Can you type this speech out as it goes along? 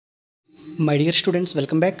My dear students,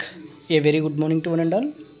 welcome back. A very good morning to one and all.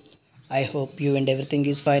 I hope you and everything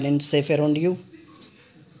is fine and safe around you.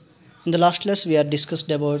 In the last class, we are discussed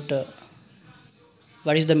about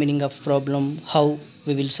what is the meaning of problem, how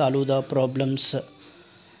we will solve the problems.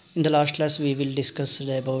 In the last class, we will discuss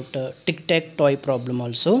about tic-tac-toe problem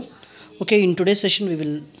also. Okay, in today's session, we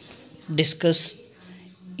will discuss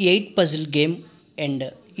 8 puzzle game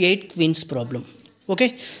and 8 queens problem.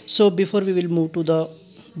 Okay, so before we will move to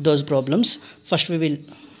those problems, first we will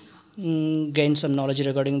gain some knowledge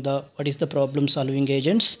regarding the what is the problem solving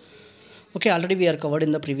agents. Okay, already we are covered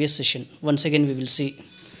in the previous session. Once again we will see.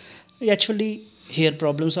 Actually, here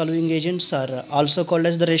problem solving agents are also called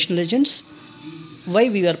as the rational agents. Why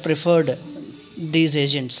we are preferred these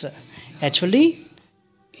agents? Actually,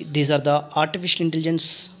 these are the artificial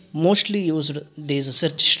intelligence mostly used these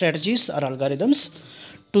search strategies or algorithms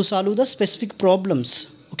to solve the specific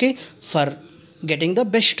problems, okay, for getting the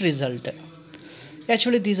best result.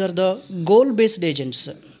 Actually, these are the goal based agents.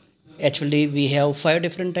 Actually, we have 5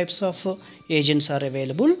 different types of agents are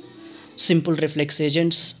available: simple reflex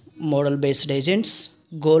agents, model based agents,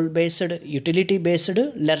 goal based, utility based,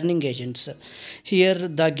 learning agents. Here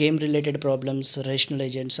the game related problems, rational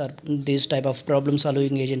agents, are these type of problem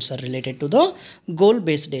solving agents are related to the goal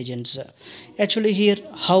based agents. Actually, here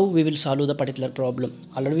how we will solve the particular problem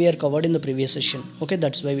already we are covered in the previous session. Okay,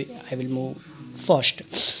 that's why I will move fast.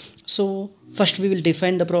 So first we will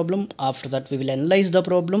define the problem. After that we will analyze the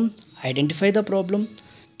problem, identify the problem,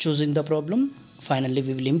 choosing the problem. Finally,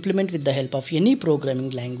 we will implement with the help of any programming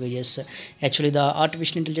languages. Actually, the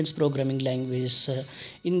artificial intelligence programming languages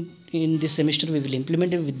in this semester we will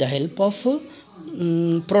implement it with the help of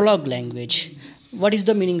Prolog language. What is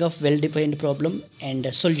the meaning of well-defined problem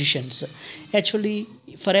and solutions? Actually,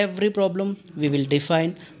 for every problem we will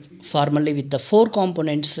define formally with the 4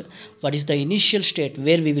 components. What is the initial state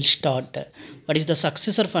where we will start? What is the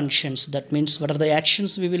successor functions? That means what are the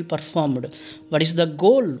actions we will perform? What is the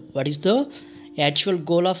goal? What is the actual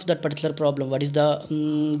goal of that particular problem? What is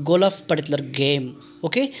the goal of particular game?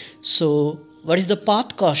 Okay, so what is the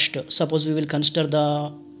path cost? Suppose we will consider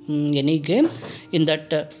the any game, in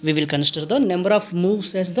that we will consider the number of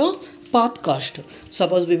moves as the path cost.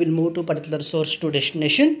 Suppose we will move to particular source to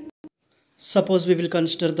destination. Suppose we will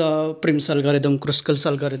consider the Prim's algorithm, Kruskal's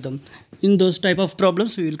algorithm. In those type of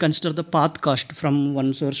problems, we will consider the path cost from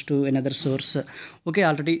one source to another source. Okay,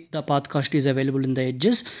 already the path cost is available in the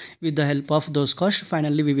edges. With the help of those costs,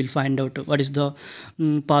 finally we will find out what is the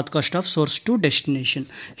path cost of source to destination.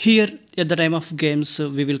 Here, at the time of games,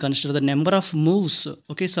 we will consider the number of moves.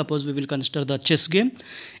 Okay, suppose we will consider the chess game.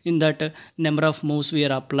 In that number of moves we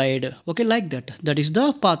are applied. Okay, like that. That is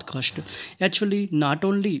the path cost. Actually, not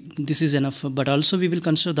only this is enough, but also we will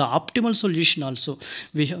consider the optimal solution also.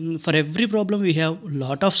 We for every problem we have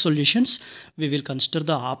lot of solutions. We will consider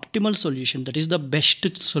the optimal solution. That is the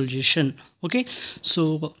best solution. Okay,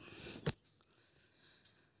 so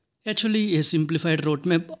actually a simplified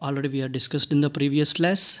roadmap already we are discussed in the previous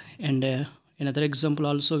class, and another example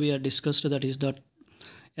also we are discussed, that is that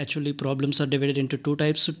actually problems are divided into 2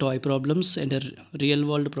 types: toy problems and real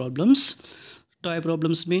world problems. Toy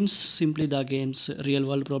problems means simply the games. Real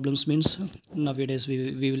world problems means nowadays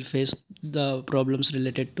we will face the problems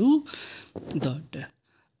related to that.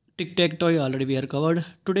 Tic-tac-toe already we are covered.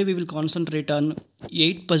 Today we will concentrate on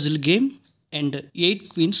 8 puzzle game and 8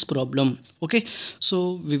 queens problem. Okay,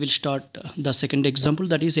 so we will start the second example,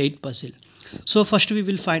 that is 8 puzzle. So first we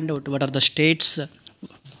will find out what are the states.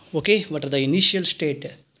 Okay, what are the initial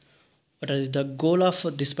state, what is the goal of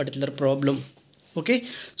this particular problem. Okay,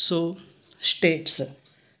 so states.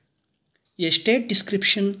 A state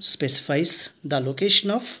description specifies the location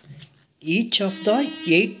of each of the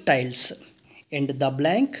 8 tiles and the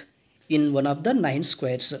blank in one of the 9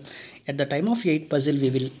 squares. At the time of 8 puzzle we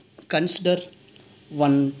will consider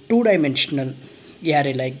one 2-dimensional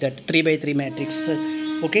array like that, 3 by 3 matrix.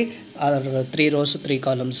 Okay, or 3 rows 3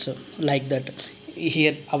 columns like that.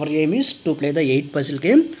 Here our aim is to play the 8 puzzle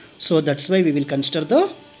game, so that's why we will consider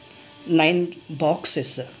the 9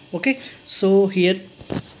 boxes. Okay, so here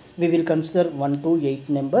we will consider 1 to 8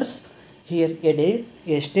 numbers. Here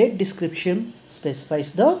a state description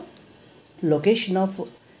specifies the location of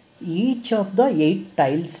each of the 8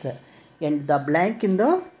 tiles and the blank in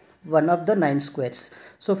the one of the 9 squares.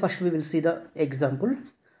 So first we will see the example,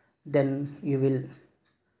 then you will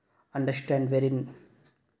understand very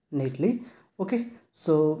neatly. Okay,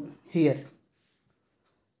 so here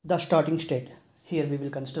the starting state. Here we will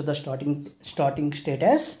consider the starting state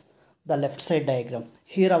as the left side diagram.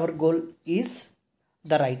 Here our goal is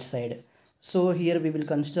the right side. So here we will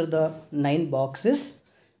consider the 9 boxes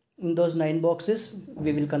in those 9 boxes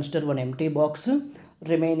we will consider one empty box.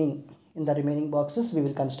 Remaining, in the remaining boxes we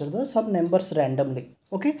will consider the some numbers randomly.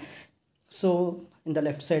 Okay, so in the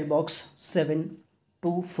left side box 7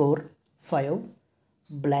 2 4 5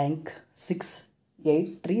 blank 6 8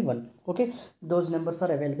 3 1. Okay, those numbers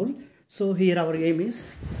are available. So here our aim is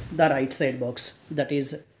the right side box, that is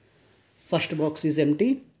first box is empty.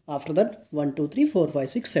 After that 1 2 3 4 5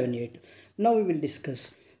 6 7 8. Now we will discuss.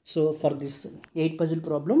 So for this 8 puzzle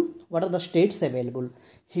problem, what are the states available?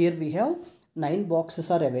 Here we have 9 boxes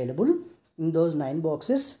are available. In those 9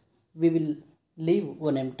 boxes we will leave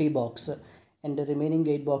one empty box, and the remaining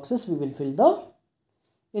 8 boxes we will fill the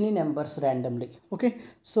any numbers randomly. Okay,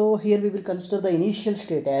 so here we will consider the initial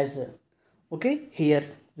state as, okay, here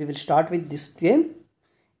we will start with this game,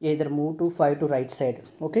 either move to 5 to right side.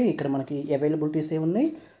 Okay, ఇక్కడ మనకి availabilities ఏమున్నాయి.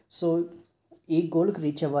 So ఈ గోల్కి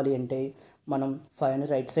reach అవ్వాలి అంటే మనం 5ని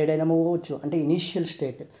right side అయినా move అవ్వచ్చు. అంటే initial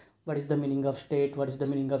state, what is the meaning of state, what is the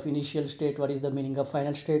meaning of initial state, what is the meaning of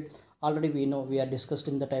final state, already we know, we are discussed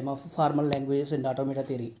in the time of formal languages and automata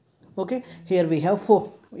theory. Okay, here we have 4,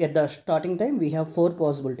 at the starting time we have 4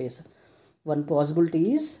 possibilities. One possibility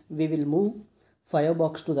is we will move 5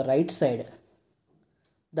 box to the right side.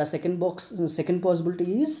 The second possibility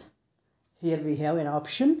is here we have an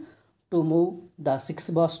option to move the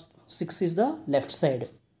 6 is the left side.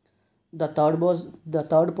 The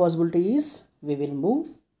third possibility is we will move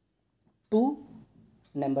to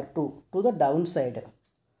number 2 to the downside.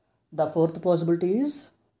 The fourth possibility is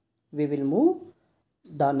we will move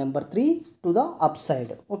the number 3 to the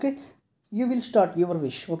upside. Okay, you will start your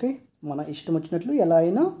wish. Okay, mana ishtam vachinatlu ela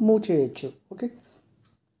aina move cheyochu. Okay,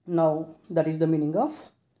 now that is the meaning of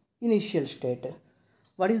initial state.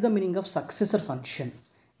 What is the meaning of successor function?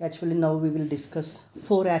 Actually now we will discuss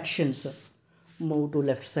 4 actions: move to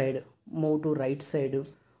left side, move to right side,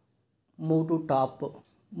 move to top,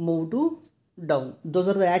 move to down. Those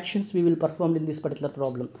are the actions we will perform in this particular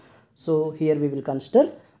problem. So here we will consider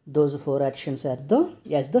those 4 actions as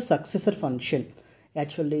the successor function.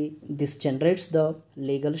 Actually this generates the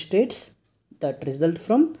legal states that result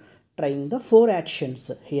from trying the 4 actions.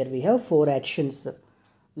 Here we have 4 actions: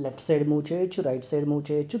 left side move cheyochu, right side move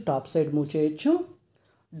cheyochu, top side move cheyochu,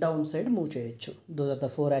 down side move cheyochu. Those are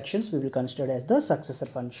the 4 actions we will consider as the successor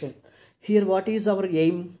function. Here what is our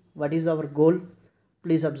aim, what is our goal?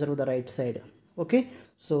 Please observe the right side. Okay,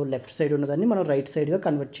 so left side ఉన్నదాన్ని మనం right సైడ్గా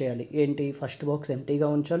convert చేయాలి. ఏంటి, first box ఎంటీగా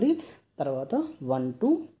ఉంచాలి, తర్వాత 1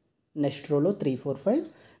 2, next రోలో 3 4 5,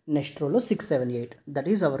 next రోలో 6 7 8. That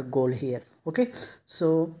is our goal here. Okay, so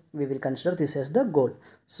we will consider this as the goal.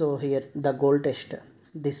 So here the goal test,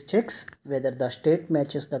 this checks whether the state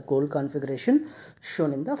matches the goal configuration shown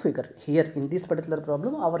in the figure. Here in this particular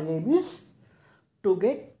problem our aim is to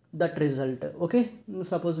get that result. Okay,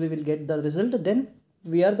 suppose we will get the result, then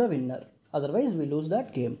we are the winner, otherwise we lose that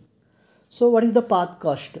game. So what is the path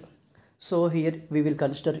cost? So here we will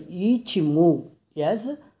consider each move as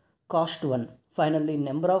cost 1. Finally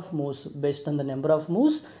number of moves, based on the number of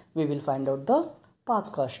moves we will find out the path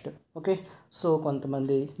cost. Okay, so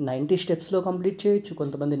కొంతమంది 90 స్టెప్స్లో complete చేయొచ్చు,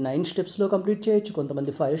 కొంతమంది 9 స్టెప్స్లో complete చేయొచ్చు,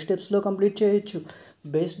 కొంతమంది 5 స్టెప్స్లో complete చేయొచ్చు,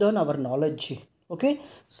 based on our knowledge. Okay,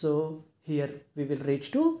 so here we will reach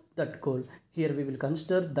to that goal. Here we will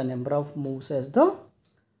consider the number of moves as the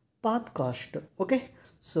path cost. Okay,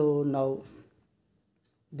 so now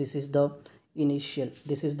this is the initial,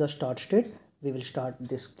 this is the start state. We will start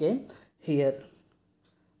this game. Here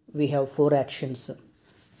we have 4 actions.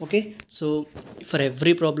 Okay, so for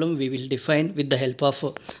every problem we will define with the help of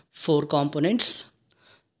 4 components.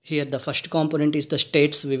 Here the first component is the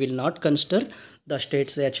states. We will not consider the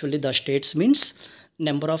states. Actually the states means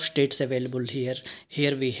number of states available here.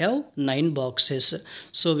 Here we have 9 boxes,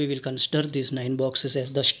 so we will consider these 9 boxes as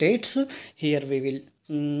the states. Here we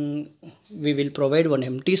will provide one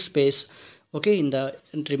empty space. Okay, in the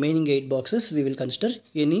remaining 8 boxes we will consider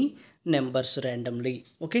any numbers randomly.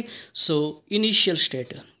 Okay, so initial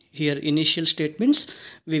state, here initial state means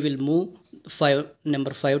we will move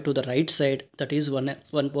number 5 to the right side, that is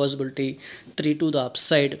one possibility, 3 to the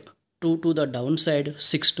upside, 2 to the downside,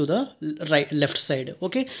 6 to the left side.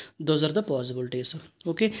 Okay, those are the possibilities.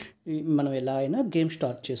 Okay, మనం ఎలా అయినా game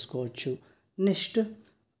start చేసుకోవచ్చు. Next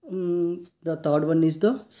the third one is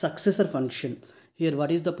the successor function. Here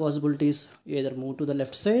what is the possibilities? Either move to the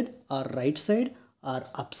left side or right side or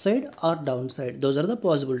upside or downside. Those are the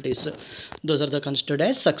possibilities. Those are the considered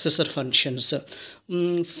as successor functions.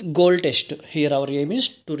 Goal test. Here our aim is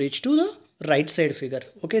to reach to the right side figure.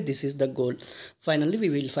 Okay, this is the goal. Finally we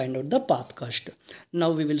will find out the path cost.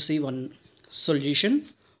 Now we will see one solution.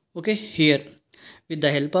 Okay, here with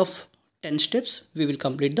the help of 10 steps we will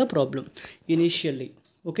complete the problem. Initially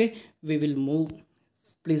Okay, we will move.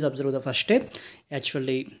 Please observe the first step.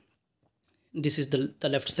 Actually, this is the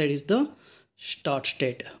left side is the start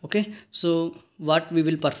state. Okay, so what we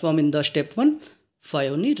will perform in the step 1,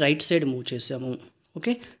 5 ని right side move చేసాము.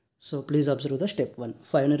 Okay, so please observe the step 1.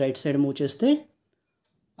 5 ని right side move చేస్తే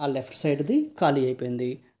ఆ left సైడ్ది ఖాళీ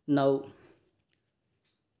అయిపోయింది. Now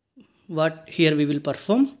what here we will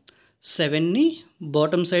perform 7ని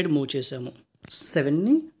bottom side move చేసాము,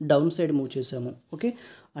 7ని down side move చేసాము. Okay,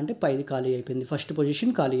 అంటే పైది ఖాళీ అయిపోయింది, ఫస్ట్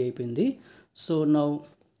పొజిషన్ ఖాళీ అయిపోయింది. So now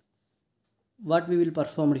what we will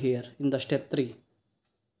perform here in the step 3.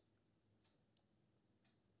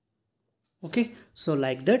 Okay, so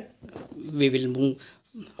like that we will move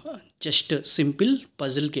just a simple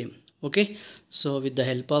puzzle game. Okay, so with the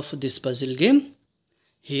help of this puzzle game,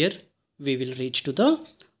 here we will reach to the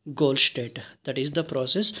goal state. That is the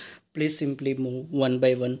process. Please simply move one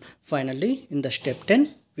by one. Finally in the step 10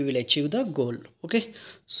 we will achieve the goal. Okay,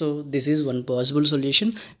 so this is one possible solution.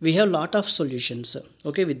 We have lot of solutions.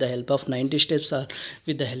 Okay, with the help of 90 steps or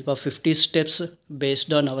with the help of 50 steps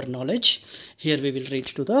based on our knowledge, here we will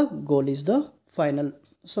reach to the goal is the final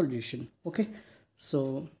solution. Okay, so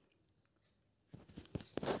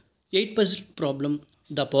 8 puzzle problem,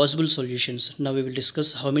 the possible solutions. Now we will discuss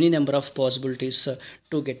how many number of possibilities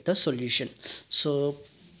to get the solution. So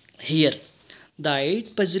here the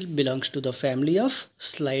 8 puzzle belongs to the family of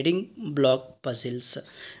sliding block puzzles,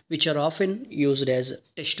 which are often used as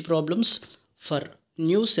test problems for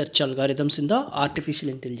new search algorithms in the artificial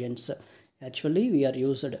intelligence. Actually, we are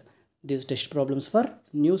used these test problems for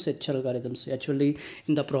new search algorithms. Actually,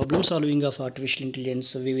 in the problem solving of artificial intelligence,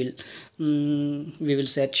 we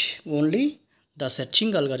will search only the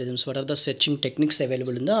searching algorithms. What are the searching techniques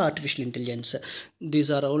available in the artificial intelligence? These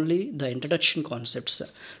are only the introduction concepts.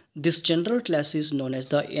 This general class is known as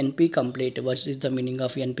the NP complete. What is the meaning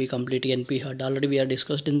of NP complete, NP hard? Already we are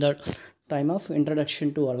discussed in the time of introduction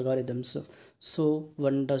to algorithms. So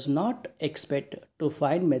one does not expect to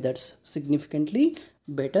find methods significantly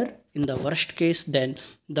better in the worst case than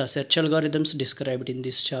the search algorithms described in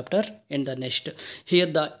this chapter and the next. Here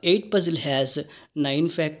the 8 puzzle has 9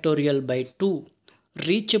 factorial by 2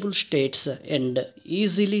 reachable states and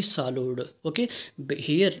easily solved. Okay,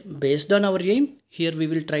 here based on our aim, here we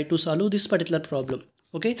will try to solve this particular problem.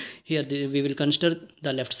 Okay, here we will consider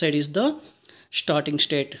the left side is the starting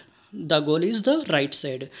state, the goal is the right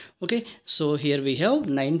side. Okay, so here we have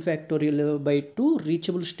 9 factorial by 2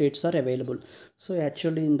 reachable states are available. So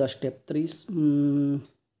actually in the step 3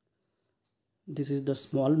 this is the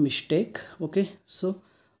small mistake. Okay, so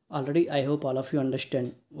already I hope all of you understand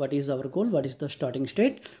what is our goal, what is the starting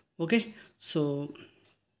state. Okay, so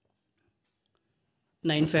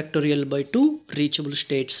 9 factorial by 2 reachable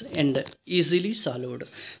states and easily solved.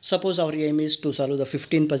 Suppose our aim is to solve the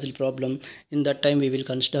 15 puzzle problem. In that time we will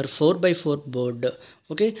consider 4 by 4 board.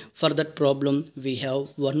 Okay, for that problem we have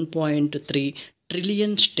 1.3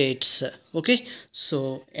 trillion states. Okay, so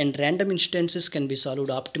and random instances can be solved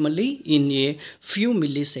optimally in a few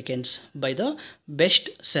milliseconds by the best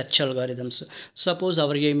search algorithms. Suppose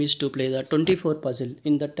our aim is to play the 24 puzzle.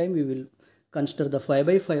 In that time we will consider the 5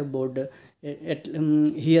 by 5 board.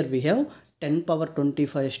 Here we have 10 power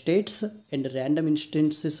 25 states and random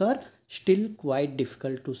instances are still quite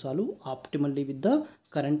difficult to solve optimally with the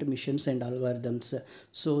current missions and algorithms.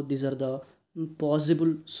 So these are the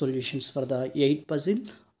possible solutions for the 8 puzzle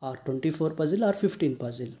or 24 puzzle or 15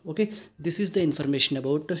 puzzle. Okay, this is the information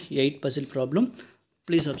about 8 puzzle problem.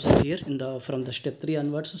 Please observe here in the from the step 3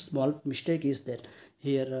 onwards, small mistake is there.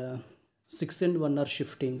 Here 6 and 1 are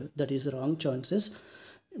shifting, that is wrong chances.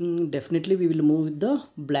 Definitely we will move with the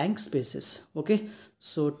blank spaces. Okay,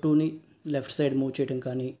 so 2ని left side move చేయడం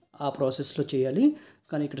కానీ ఆ ప్రాసెస్లో చేయాలి,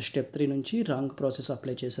 కానీ ఇక్కడ step 3 నుంచి wrong process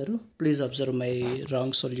apply చేశారు. Please observe my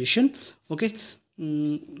wrong solution. Okay,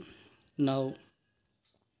 now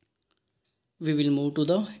we will move to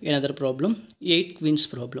the another problem, 8 queens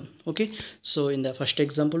problem. Okay, so in the first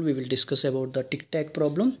example we will discuss about the tic tac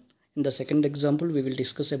problem. In the second example we will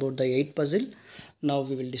discuss about the 8 puzzle. Now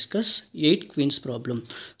we will discuss 8 queens problem.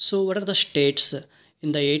 So what are the states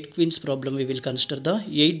in the 8 queens problem? We will consider the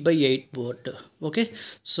 8 by 8 board. Okay,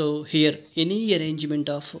 so here any arrangement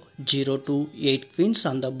of 0 to 8 queens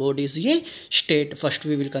on the board is a state. First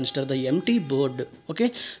we will consider the empty board. Okay,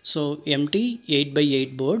 so empty 8 by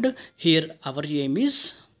 8 board. Here our aim is,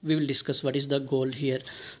 we will discuss what is the goal here.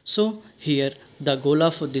 So here the goal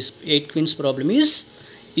of this 8 queens problem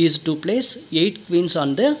is to place 8 queens on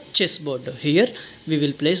the chessboard. Here we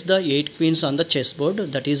will place the 8 queens on the chessboard.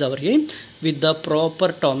 That is our aim with the proper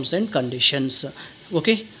terms and conditions.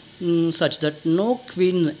 Okay, such that no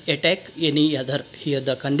queen attack any other. Here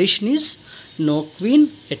the condition is no queen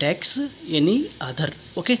attacks any other.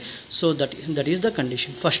 Okay, so that is the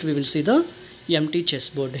condition. First we will see the empty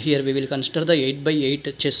chessboard. Here we will consider the 8 by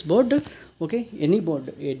 8 chessboard. Okay, any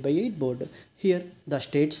board, 8 by 8 board. Here the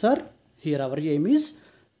states are, here our aim is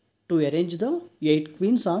to arrange the 8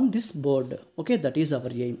 queens on this board. Okay, that is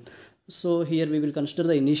our aim. So here we will consider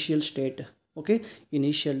the initial state. Okay,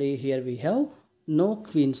 initially here we have no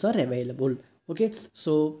queens are available. Okay,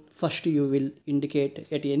 so first you will indicate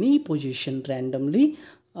at any position randomly,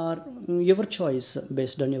 or your choice,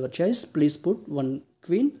 based on your choice, please put one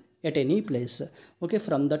queen at any place. Okay,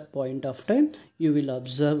 from that point of time you will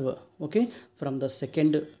observe. Okay, from the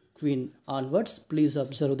second queen onwards, please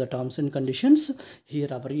observe the terms and conditions. Here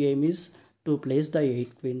our aim is to place the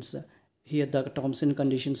 8 queens. Here the terms and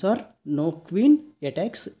conditions are no queen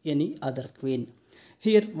attacks any other queen.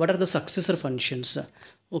 Here what are the successor functions?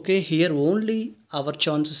 Okay, here only our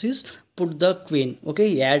chances is put the queen.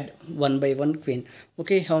 Okay, add one by one queen.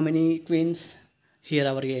 Okay, how many queens? Here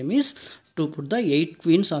our aim is to put the 8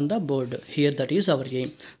 queens on the board. Here that is our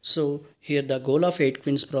aim. So here the goal of 8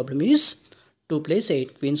 queens problem is to place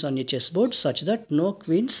 8 queens on a chessboard such that no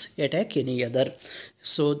queens attack any other.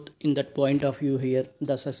 So in that point of view, here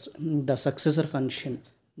the successor function,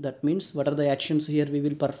 that means what are the actions here we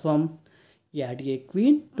will perform? Add a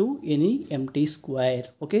queen to any empty square.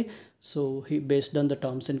 Okay, so based on the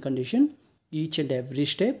terms and condition, each and every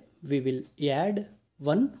step we will add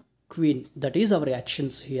one queen. That is our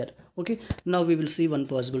actions here. Okay, now we will see one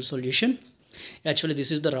possible solution. Actually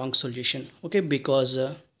this is the wrong solution. Okay, because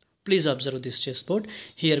please observe this chessboard.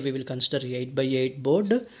 Here we will consider 8 by 8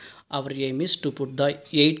 board. Our aim is to put the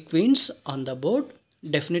 8 queens on the board.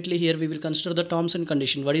 Definitely here we will consider the terms and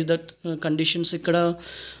condition. What is that conditions? Ikkada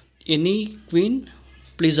any queen,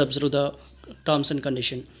 please observe the terms and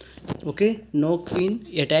condition. Okay, no queen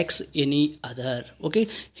attacks any other. Okay,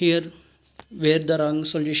 here where the wrong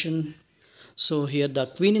solution? So here the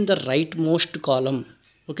queen in the rightmost column.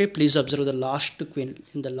 Okay, please observe the last queen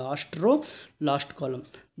in the last row, last column.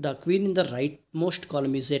 The queen in the rightmost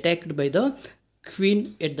column is attacked by the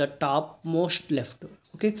queen at the topmost left.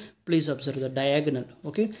 Okay, please observe the diagonal.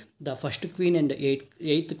 Okay, the first queen and the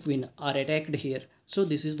eighth queen are attacked here. So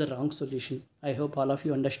this is the wrong solution. I hope all of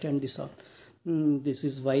you understand this. This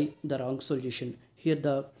is why the wrong solution. Here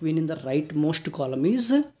the queen in the rightmost column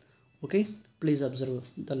is, okay, please observe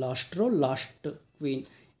the last row, last queen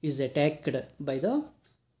is attacked by the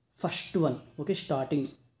first one. Okay, starting,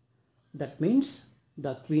 that means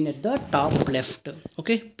the queen at the top left.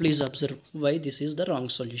 Okay, please observe why this is the wrong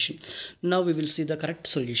solution. Now we will see the correct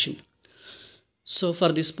solution. So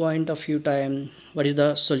for this point of view time, what is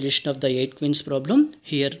the solution of the 8 queens problem?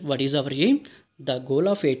 Here what is our aim? The goal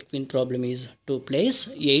of 8 queen problem is to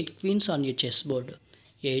place 8 queens on your chessboard.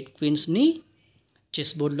 8 queens ni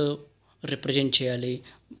chessboard lo represent cheyali.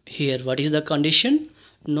 Here what is the condition?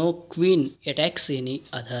 No queen attacks any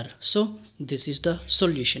other. So this is the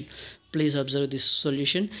solution. Please observe this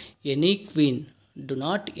solution. Any queen do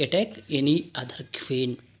not attack any other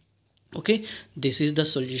queen. Okay, this is the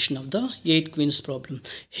solution of the 8 queens problem.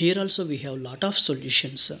 Here also we have lot of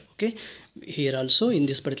solutions. Okay, here also in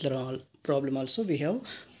this particular problem also we have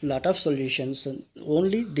lot of solutions.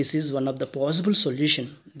 Only this is one of the possible solution.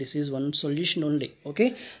 This is one solution only.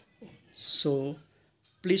 Okay, so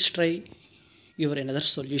please try your another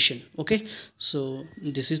solution. Okay, so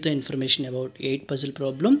this is the information about 8 puzzle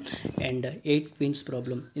problem and 8 queens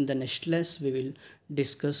problem. In the next class we will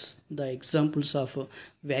discuss the examples of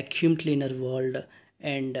vacuum cleaner world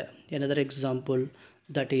and another example,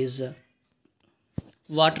 that is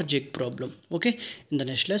water jug problem. Okay, in the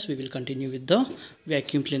next class we will continue with the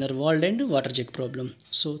vacuum cleaner world and water jug problem.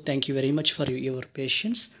 So thank you very much for your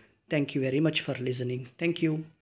patience. Thank you very much for listening. Thank you.